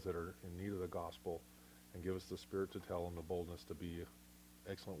to those that are in need of the gospel and give us the spirit to tell them, the boldness to be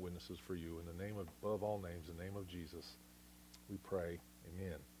excellent witnesses for you. In the name above all names, in the name of Jesus, we pray.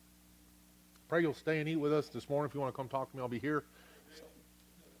 Amen. Pray you'll stay and eat with us this morning. If you want to come talk to me, I'll be here.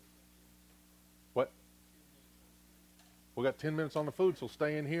 What? We got 10 minutes on the food, so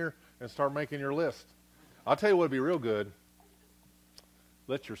stay in here and start making your list. I'll tell you what would be real good.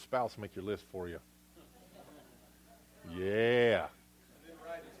 Let your spouse make your list for you. Yeah. And then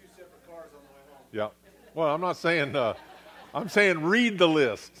ride 2 separate cars on the way home. Yeah. Well, I'm not saying, I'm saying read the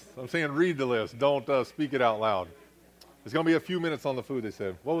list. I'm saying read the list. Don't speak it out loud. It's going to be a few minutes on the food, they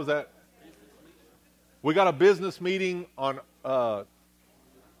said. What was that? We got a business meeting on the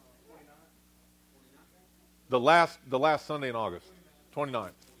last Sunday in August,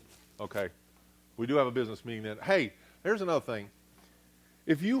 29th. Okay. We do have a business meeting then. Hey, here's another thing.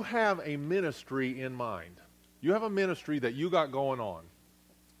 If you have a ministry in mind, you have a ministry that you got going on,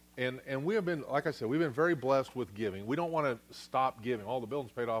 and we have been, like I said, we've been very blessed with giving. We don't want to stop giving. All the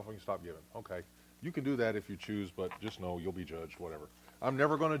building's paid off, we can stop giving. Okay. You can do that if you choose, but just know you'll be judged, whatever. I'm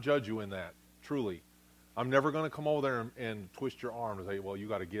never going to judge you in that, truly. I'm never going to come over there and twist your arm and say, well, you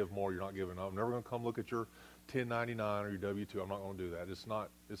got to give more, you're not giving enough. I'm never going to come look at your 1099 or your W-2. I'm not going to do that. It's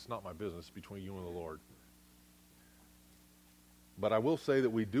not my business. It's between you and the Lord. But I will say that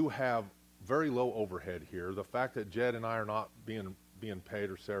we do have very low overhead here. The fact that Jed and I are not being paid,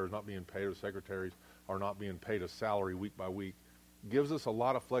 or Sarah's not being paid, or secretaries are not being paid a salary week by week, gives us a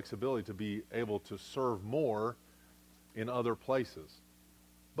lot of flexibility to be able to serve more in other places.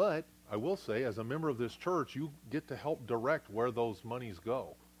 But I will say, as a member of this church, you get to help direct where those monies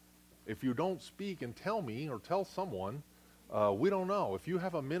go. If you don't speak and tell me or tell someone, we don't know. If you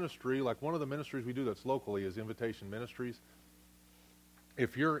have a ministry, like one of the ministries we do that's locally is Invitation Ministries,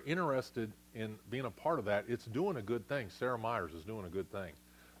 if you're interested in being a part of that, it's doing a good thing. Sarah Myers is doing a good thing.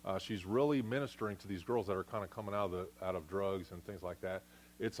 She's really ministering to these girls that are kind of coming out of drugs and things like that.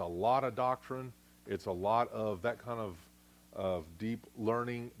 It's a lot of doctrine. It's a lot of that kind of deep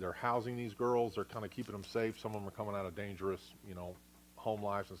learning. They're housing these girls. They're kind of keeping them safe. Some of them are coming out of dangerous, home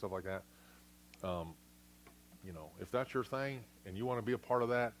lives and stuff like that. If that's your thing and you want to be a part of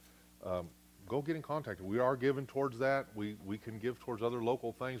that, go get in contact. We are giving towards that. We can give towards other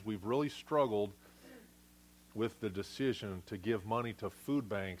local things. We've really struggled with the decision to give money to food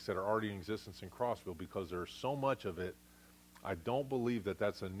banks that are already in existence in Crossville because there's so much of it. I don't believe that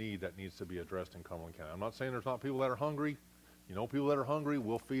that's a need that needs to be addressed in Cumberland County. I'm not saying there's not people that are hungry. People that are hungry,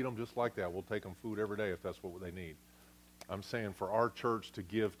 we'll feed them just like that. We'll take them food every day if that's what they need. I'm saying for our church to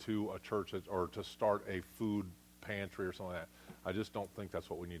give to a church or to start a food pantry or something like that, I just don't think that's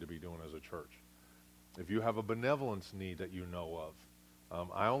what we need to be doing as a church. If you have a benevolence need that you know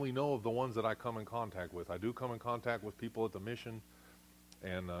of, I only know of the ones that I come in contact with. I do come in contact with people at the mission,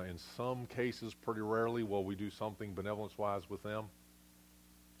 and in some cases, pretty rarely, we do something benevolence-wise with them.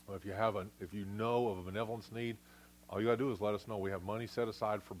 If you know of a benevolence need, all you got to do is let us know. We have money set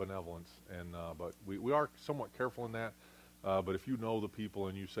aside for benevolence, but we are somewhat careful in that. But if you know the people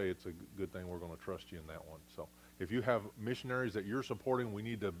and you say it's a good thing, we're going to trust you in that one. So if you have missionaries that you're supporting, we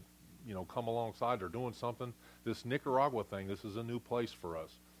need to come alongside. They're doing something. This Nicaragua thing, this is a new place for us.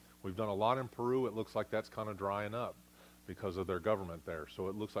 We've done a lot in Peru. It looks like that's kind of drying up because of their government there. So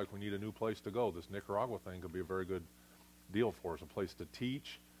it looks like we need a new place to go. This Nicaragua thing could be a very good deal for us, a place to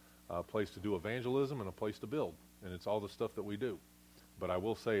teach, a place to do evangelism, and a place to build. And it's all the stuff that we do. But I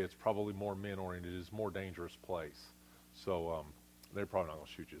will say it's probably more men-oriented. It's a more dangerous place. So they're probably not going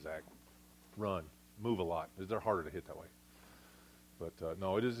to shoot you, Zach. Run. Move a lot. They're harder to hit that way. But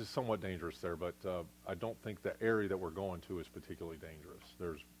no, it is somewhat dangerous there. But I don't think the area that we're going to is particularly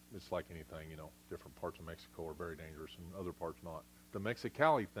dangerous. It's like anything, different parts of Mexico are very dangerous and other parts not. The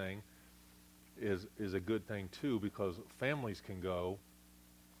Mexicali thing is a good thing too, because families can go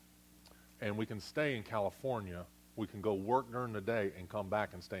and we can stay in California. We can go work during the day and come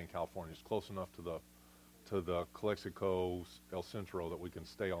back and stay in California. It's close enough to the Calexico, El Centro that we can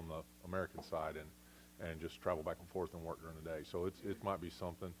stay on the American side and just travel back and forth and work during the day. So it might be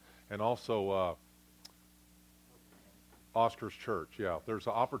something. And also Oscar's Church. Yeah, there's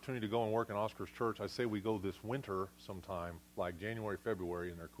an opportunity to go and work in Oscar's Church. I say we go this winter sometime, like January,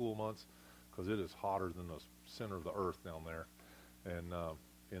 February, in their cool months, because it is hotter than the center of the earth down there, and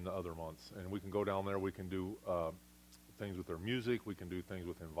in the other months. And we can go down there. We can do things with their music. We can do things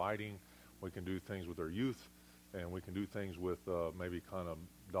with inviting. We can do things with their youth, and we can do things with maybe kind of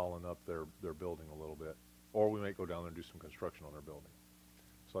dolling up their building a little bit. Or we may go down there and do some construction on their building.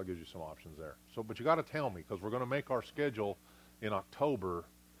 So that gives you some options there. So, but you got to tell me, because we're going to make our schedule in October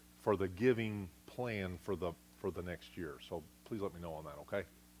for the giving plan for the next year. So please let me know on that, okay?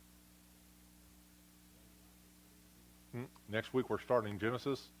 Next week we're starting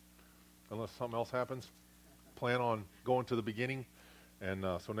Genesis, unless something else happens. Plan on going to the beginning. And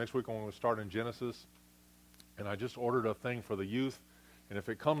so next week I'm going to start in Genesis. And I just ordered a thing for the youth. And if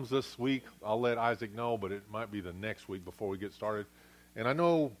it comes this week, I'll let Isaac know, but it might be the next week before we get started. And I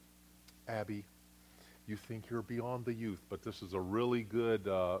know, Abby, you think you're beyond the youth, but this is a really good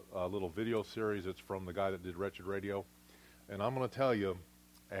little video series. It's from the guy that did Wretched Radio. And I'm going to tell you,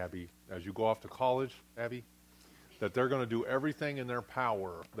 Abby, as you go off to college, Abby, that they're going to do everything in their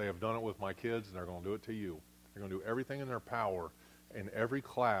power. They have done it with my kids, and they're going to do it to you. They're going to do everything in their power in every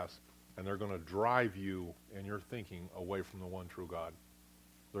class, and they're going to drive you and your thinking away from the one true God.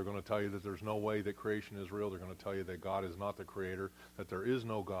 They're going to tell you that there's no way that creation is real. They're going to tell you that God is not the creator, that there is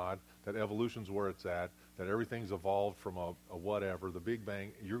no God, that evolution's where it's at, that everything's evolved from a whatever, the Big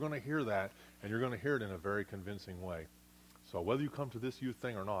Bang. You're going to hear that, and you're going to hear it in a very convincing way. So whether you come to this youth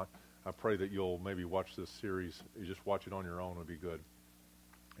thing or not, I pray that you'll maybe watch this series. You just watch it on your own would be good.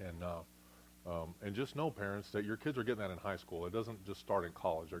 And just know, parents, that your kids are getting that in high school. It doesn't just start in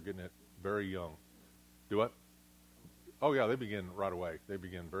college. They're getting it very young. Do what? Oh, yeah, they begin right away. They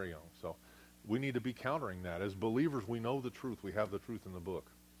begin very young. So we need to be countering that. As believers, we know the truth. We have the truth in the book.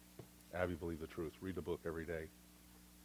 Abby, believe the truth. Read the book every day.